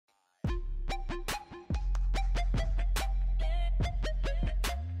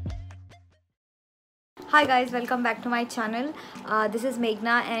Hi guys, welcome back to my channel. This is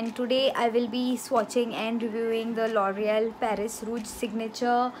Meghna and today I will be swatching and reviewing the L'Oreal Paris Rouge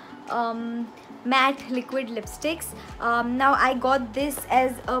Signature matte liquid lipsticks. Now I got this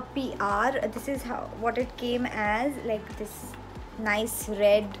as a PR. This is what it came as, like this nice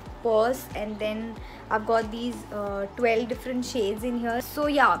red purse, and then I've got these 12 different shades in here. So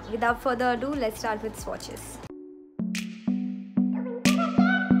yeah, without further ado, let's start with swatches.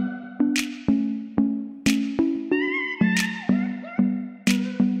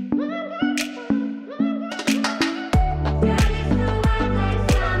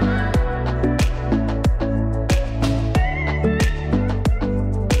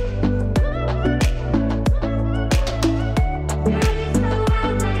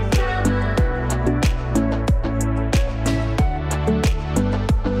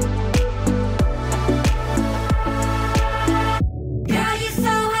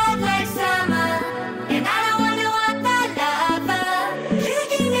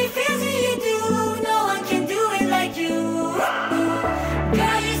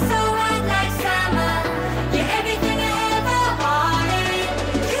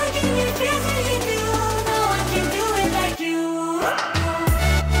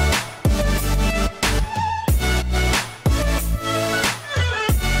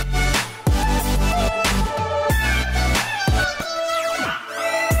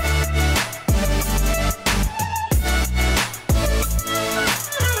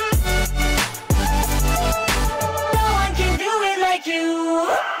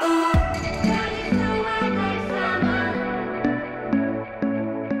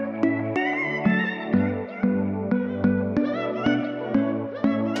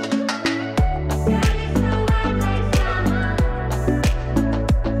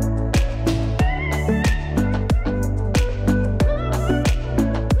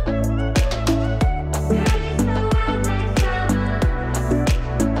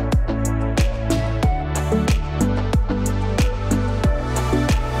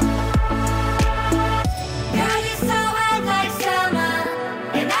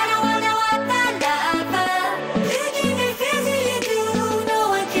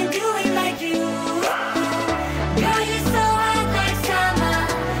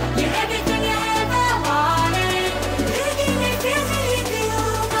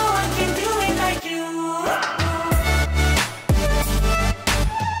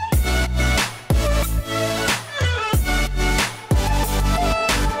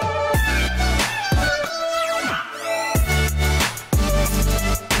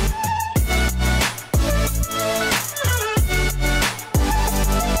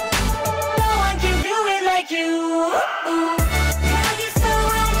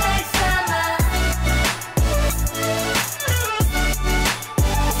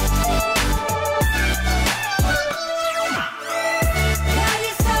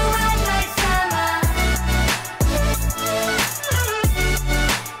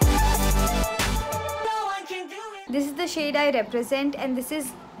 This is the shade I represent, and this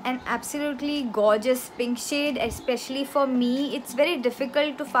is an absolutely gorgeous pink shade. Especially for me, it's very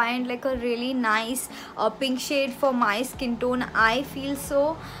difficult to find like a really nice pink shade for my skin tone, I feel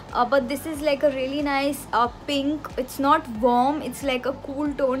so, but this is like a really nice pink. It's not warm, it's like a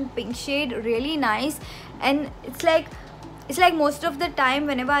cool toned pink shade, really nice. And it's like most of the time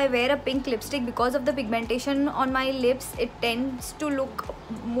whenever I wear a pink lipstick, because of the pigmentation on my lips, it tends to look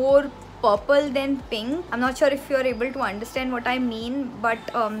more purple than pink. I'm not sure if you're able to understand what I mean, but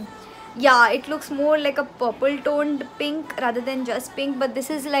yeah, it looks more like a purple toned pink rather than just pink. But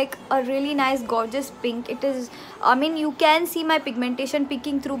this is like a really nice gorgeous pink. It is, I mean, you can see my pigmentation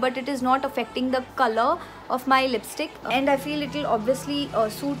peeking through, but it is not affecting the color of my lipstick, and I feel it will obviously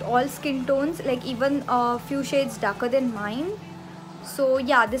suit all skin tones, like even a few shades darker than mine. So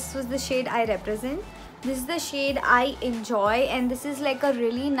yeah, this was the shade I represent. This is the shade I enjoy, and this is like a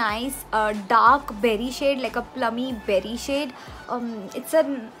really nice dark berry shade, like a plummy berry shade. It's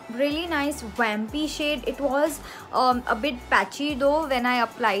a really nice vampy shade. It was a bit patchy though when I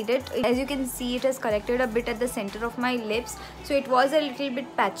applied it. As you can see, it has collected a bit at the center of my lips, so it was a little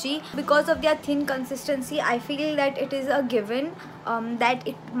bit patchy. Because of their thin consistency, I feel that it is a given that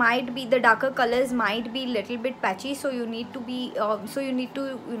it might be, the darker colors might be little bit patchy, so you need to be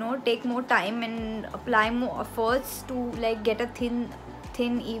you know, take more time and apply more efforts to like get a thin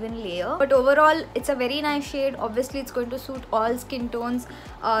even layer. But overall, it's a very nice shade. Obviously it's going to suit all skin tones.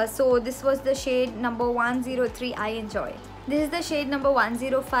 So this was the shade number 103 I enjoy. This is the shade number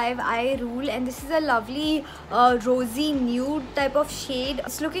 105, I Rule, and this is a lovely rosy nude type of shade.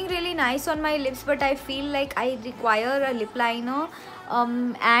 It's looking really nice on my lips, but I feel like I require a lip liner.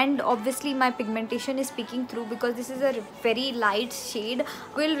 And obviously my pigmentation is peeking through because this is a very light shade.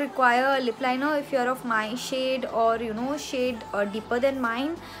 Will require a lip liner if you're of my shade, or you know, shade deeper than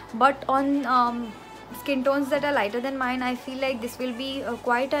mine. But on skin tones that are lighter than mine, I feel like this will be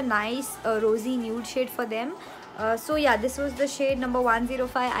quite a nice rosy nude shade for them. So yeah, this was the shade number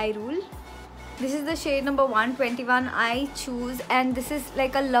 105, I Rule. This is the shade number 121, I Choose, and this is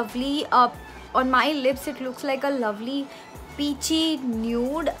like a lovely on my lips it looks like a lovely peachy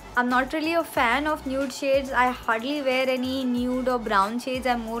nude. I'm not really a fan of nude shades. I hardly wear any nude or brown shades.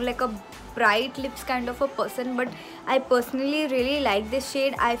 I'm more like a bright lips kind of a person, but I personally really like this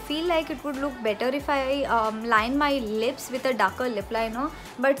shade. I feel like it would look better if I line my lips with a darker lip liner,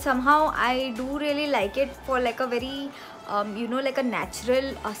 but somehow I do really like it for like a very you know, like a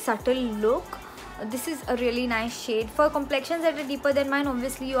natural subtle look. This is a really nice shade. For complexions that are deeper than mine,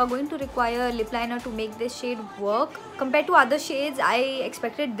 obviously you are going to require a lip liner to make this shade work. Compared to other shades, I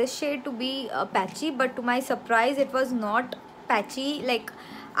expected this shade to be patchy, but to my surprise it was not patchy. Like,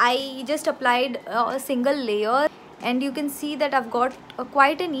 I just applied a single layer and you can see that I've got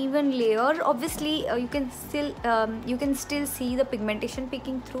quite an even layer. Obviously you can still see the pigmentation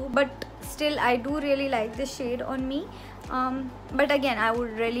peeking through, but still I do really like this shade on me. But again, I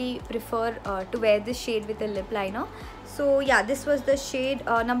would really prefer to wear this shade with a lip liner. So yeah, this was the shade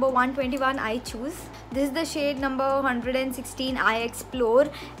number 121, I Choose. This is the shade number 116, I Explore,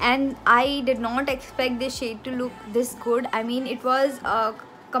 and I did not expect this shade to look this good. I mean, it was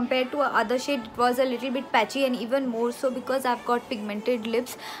compared to other shade, it was a little bit patchy, and even more so because I've got pigmented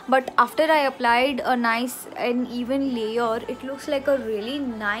lips. But after I applied a nice and even layer, it looks like a really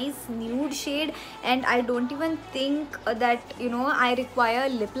nice nude shade, and I don't even think that, you know, I require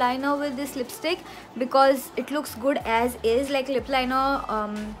lip liner with this lipstick because it looks good as is. Like, lip liner,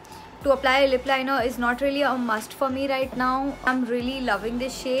 to apply a lip liner is not really a must for me right now. I'm really loving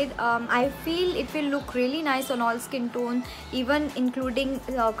this shade. I feel it will look really nice on all skin tone, even including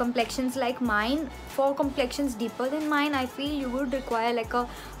complexions like mine. For complexions deeper than mine, I feel you would require like a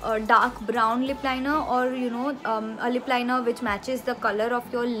dark brown lip liner, or you know, a lip liner which matches the color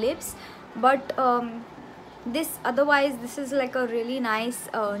of your lips. But otherwise this is like a really nice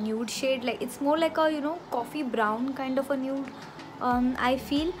nude shade. Like, it's more like a, you know, coffee brown kind of a nude, I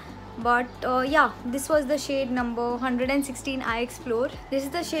feel. But yeah, this was the shade number 116, I Explore. This is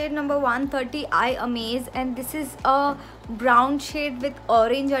the shade number 130, I Amaze, and this is a brown shade with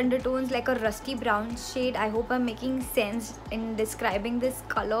orange undertones, like a rusty brown shade. I hope I'm making sense in describing this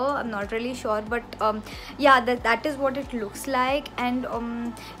color. I'm not really sure, but yeah, that is what it looks like. And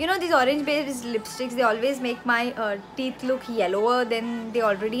you know, these orange based lipsticks, they always make my teeth look yellower than they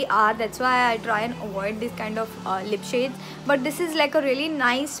already are. That's why I try and avoid this kind of lip shades. But this is like a really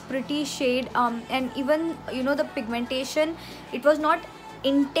nice pretty shade, and even, you know, the pigmentation, it was not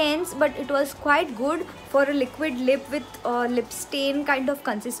intense, but it was quite good for a liquid lip with lip stain kind of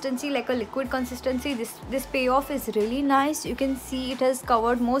consistency, like a liquid consistency. This payoff is really nice. You can see it has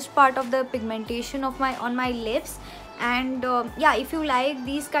covered most part of the pigmentation of on my lips. And yeah, if you like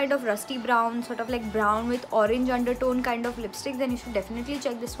these kind of rusty brown, sort of like brown with orange undertone kind of lipstick, then you should definitely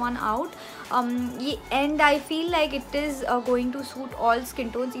check this one out. And I feel like it is going to suit all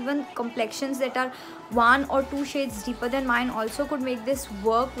skin tones. Even complexions that are 1 or 2 shades deeper than mine also could make this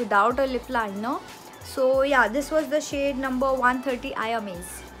work without a lip liner. So yeah, this was the shade number 130, I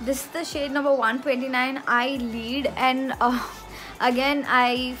Amaze. This is the shade number 129, I Lead, and again,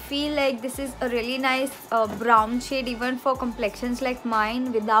 I feel like this is a really nice brown shade, even for complexions like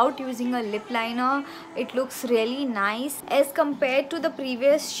mine. Without using a lip liner, it looks really nice as compared to the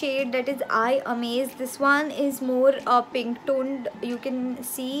previous shade, that is I Amaze. This one is more pink toned. You can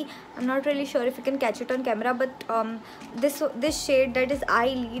see, I'm not really sure if you can catch it on camera, but this shade, that is I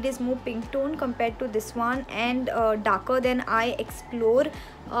Lead, is more pink toned compared to this one, and darker than I Explore,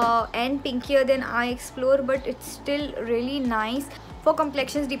 and pinkier than I Explore, but it's still really nice. For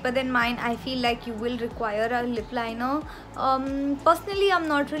complexions deeper than mine, I feel like you will require a lip liner. Personally, I'm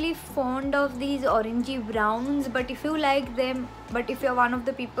not really fond of these orangey browns, but if you like them, but if you're one of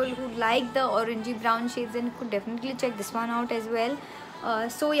the people who like the orangey brown shades, then you could definitely check this one out as well.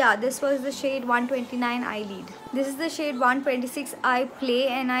 So yeah, this was the shade 129 I Lead. This is the shade 126 I Play,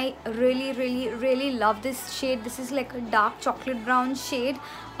 and I really love this shade. This is like a dark chocolate brown shade.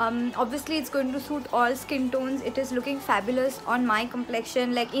 Obviously it's going to suit all skin tones. It is looking fabulous on my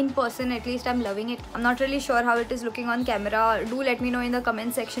complexion, like in person at least I'm loving it. I'm not really sure how it is looking on camera. Do let me know in the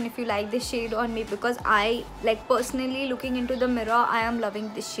comment section if you like this shade on me, because I like personally looking into the mirror, I am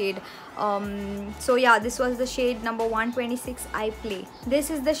loving this shade. So yeah, this was the shade number 126 I Play. This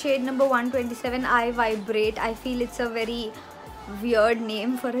is the shade number 127 I Vibrate. I feel it's a very weird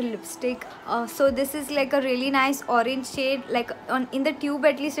name for a lipstick. So this is like a really nice orange shade. Like in the tube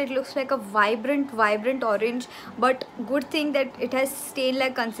at least it looks like a vibrant orange, but good thing that it has stain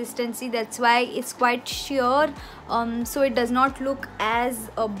like consistency, that's why it's quite sheer. So it does not look as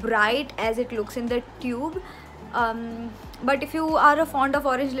bright as it looks in the tube. But if you are a fond of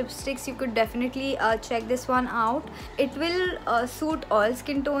orange lipsticks, you could definitely check this one out. It will suit all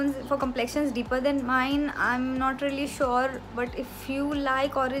skin tones. For complexions deeper than mine, I'm not really sure, but if you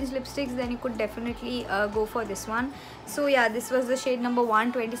like orange lipsticks, then you could definitely go for this one. So yeah, this was the shade number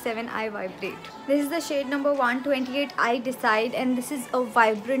 127 I Vibrate. This is the shade number 128 I Decide, and this is a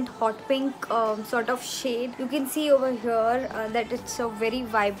vibrant hot pink sort of shade. You can see over here that it's a very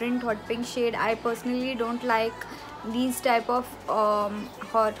vibrant hot pink shade. I personally don't like these type of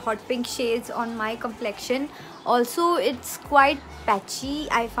hot pink shades on my complexion. Also it's quite patchy.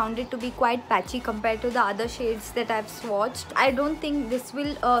 I found it to be quite patchy compared to the other shades that I've swatched. I don't think this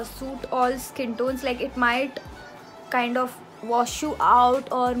will suit all skin tones. Like it might kind of wash you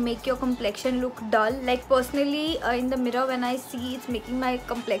out or make your complexion look dull. Like personally in the mirror when I see, it's making my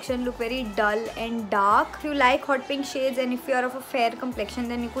complexion look very dull and dark. If you like hot pink shades and if you are of a fair complexion,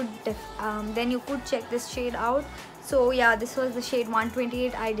 then you could check this shade out. So yeah, this was the shade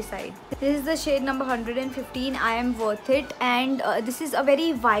 128 I Decide. This is the shade number 115 I Am Worth It, and this is a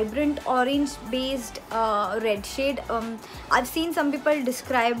very vibrant orange based red shade. I've seen some people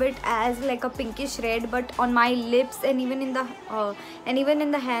describe it as like a pinkish red, but on my lips and even in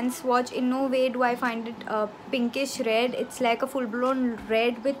the hand swatch, in no way do I find it pinkish red. It's like a full-blown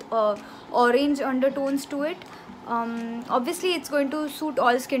red with orange undertones to it. Obviously it's going to suit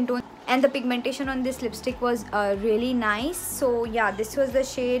all skin tones, and the pigmentation on this lipstick was really nice. So yeah, this was the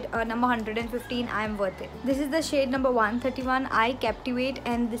shade number 115 I Am Worth It. This is the shade number 131 I Captivate,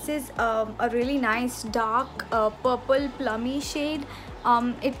 and this is a really nice dark purple plummy shade.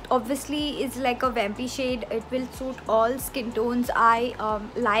 It obviously is like a vampy shade. It will suit all skin tones. I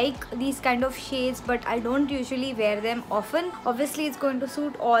like these kind of shades, but I don't usually wear them often. Obviously it's going to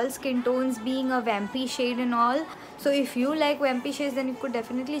suit all skin tones, being a vampy shade and all. So if you like vampy shades, then you could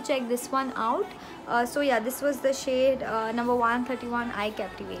definitely check this one out. So yeah, this was the shade number 131 I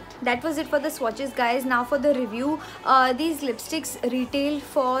Captivate. That was it for the swatches, guys. Now for the review. These lipsticks retail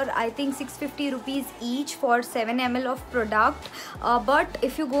for I think 650 rupees each for 7 ml of product. But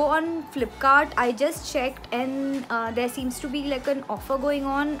if you go on Flipkart, I just checked, and there seems to be like an offer going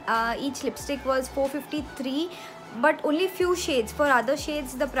on. Each lipstick was 453, but only few shades. For other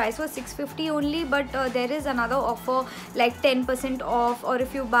shades the price was 650 only, but there is another offer like 10% off, or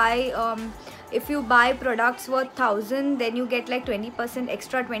if you buy products worth 1000, then you get like 20%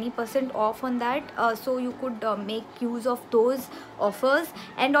 extra 20% off on that. So you could make use of those offers.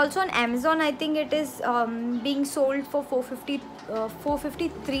 And also on Amazon, I think it is being sold for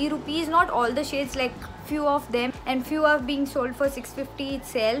 453 rupees. Not all the shades, like few of them, and few are being sold for 650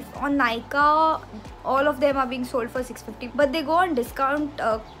 itself. On Nykaa, all of them are being sold for 650, but they go on discount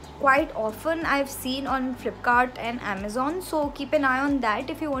quite often, I've seen on Flipkart and Amazon. So keep an eye on that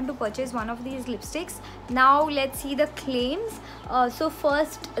if you want to purchase one of these lipsticks. Now let's see the claims. So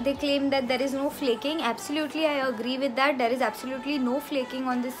first, they claim that there is no flaking. Absolutely, I agree with that. There is absolutely no flaking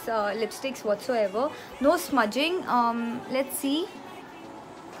on this lipsticks whatsoever. No smudging. Let's see.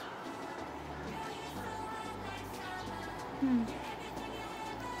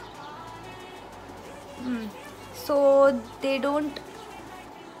 So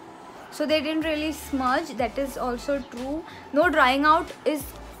they didn't really smudge. That is also true. No drying out is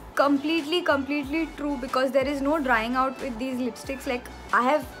completely true, because there is no drying out with these lipsticks. Like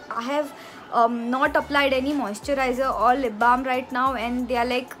I have not applied any moisturizer or lip balm right now, and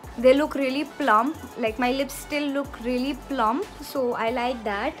they look really plump. Like my lips still look really plump, so I like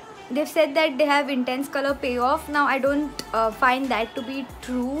that. They've said that they have intense color payoff. Now I don't find that to be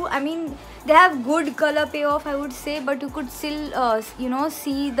true. I mean, they have good color payoff, I would say, but you could still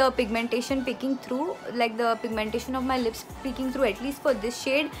see the pigmentation peeking through, like the pigmentation of my lips peeking through, at least for this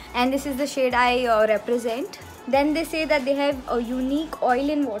shade. And this is the shade I represent. Then they say that they have a unique oil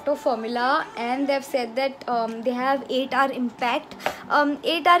in water formula, and they've said that they have 8-hour impact.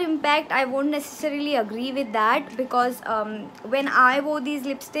 8-hour impact, I won't necessarily agree with that, because when I wore these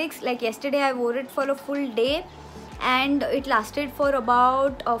lipsticks, like yesterday I wore it for a full day and it lasted for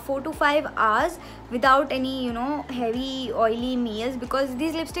about 4 to 5 hours without any, you know, heavy oily meals, because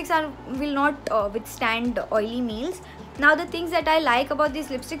these lipsticks will not withstand oily meals. Now the things that I like about this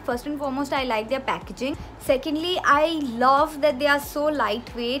lipstick, first and foremost, I like their packaging. Secondly, I love that they are so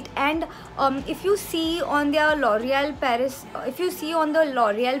lightweight, and if you see on their L'Oreal Paris, if you see on the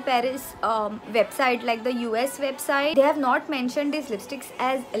L'Oreal Paris website, like the US website, they have not mentioned these lipsticks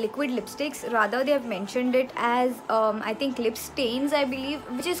as liquid lipsticks, rather they have mentioned it as I think lip stains, I believe,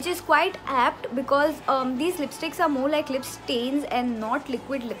 which is quite apt, because these lipsticks are more like lip stains and not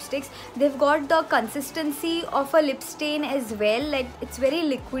liquid lipsticks. They've got the consistency of a lip stain as well, like it's very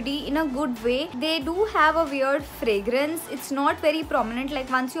liquidy in a good way. They do have a weird fragrance. It's not very prominent, like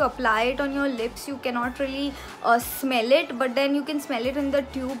once you apply it on your lips you cannot really smell it, but then you can smell it in the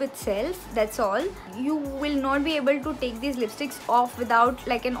tube itself, that's all. You will not be able to take these lipsticks off without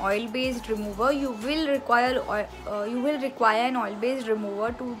like an oil based remover. You will require an oil based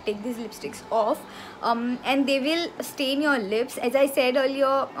remover to take these lipsticks off, and they will stain your lips. As I said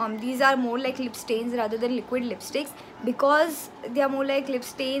earlier, these are more like lip stains rather than liquid lipsticks, because they are more like lip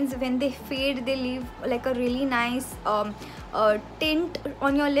stains. When they fade, they leave like a really nice tint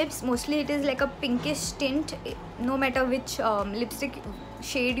on your lips. Mostly it is like a pinkish tint, no matter which lipstick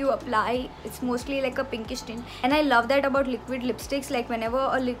shade you apply, it's mostly like a pinkish tint. And I love that about liquid lipsticks, like whenever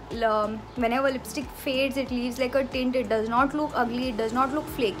lipstick fades, it leaves like a tint. It does not look ugly, it does not look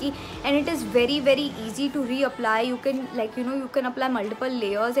flaky, and it is very easy to reapply. You can, like, you know, you can apply multiple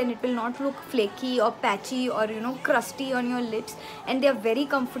layers and it will not look flaky or patchy or, you know, crusty on your lips, and they are very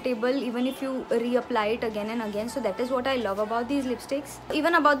comfortable even if you reapply it again and again. So that is what I love about these lipsticks.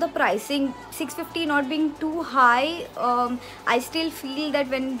 Even about the pricing, $650 not being too high, I still feel that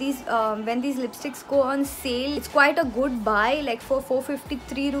when these lipsticks go on sale, it's quite a good buy. Like for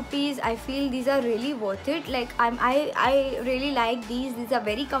 453 rupees, I feel these are really worth it. Like I really like these are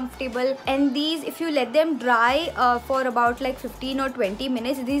very comfortable, and these, if you let them dry for about like 15 or 20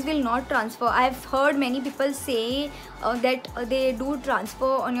 minutes, these will not transfer. I've heard many people say that they do transfer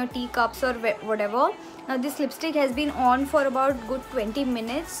on your teacups or whatever. Now this lipstick has been on for about good 20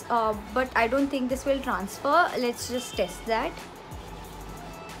 minutes, but I don't think this will transfer. Let's just test that.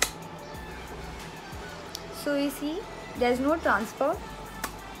 So you see, there's no transfer.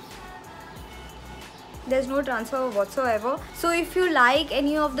 There's no transfer whatsoever. So if you like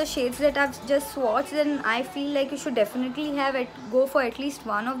any of the shades that I've just swatched, then I feel like you should definitely go for at least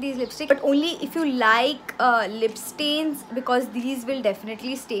one of these lipsticks, but only if you like lip stains, because these will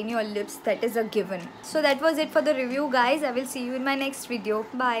definitely stain your lips. That is a given. So that was it for the review, guys. I will see you in my next video.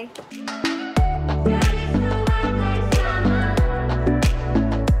 Bye.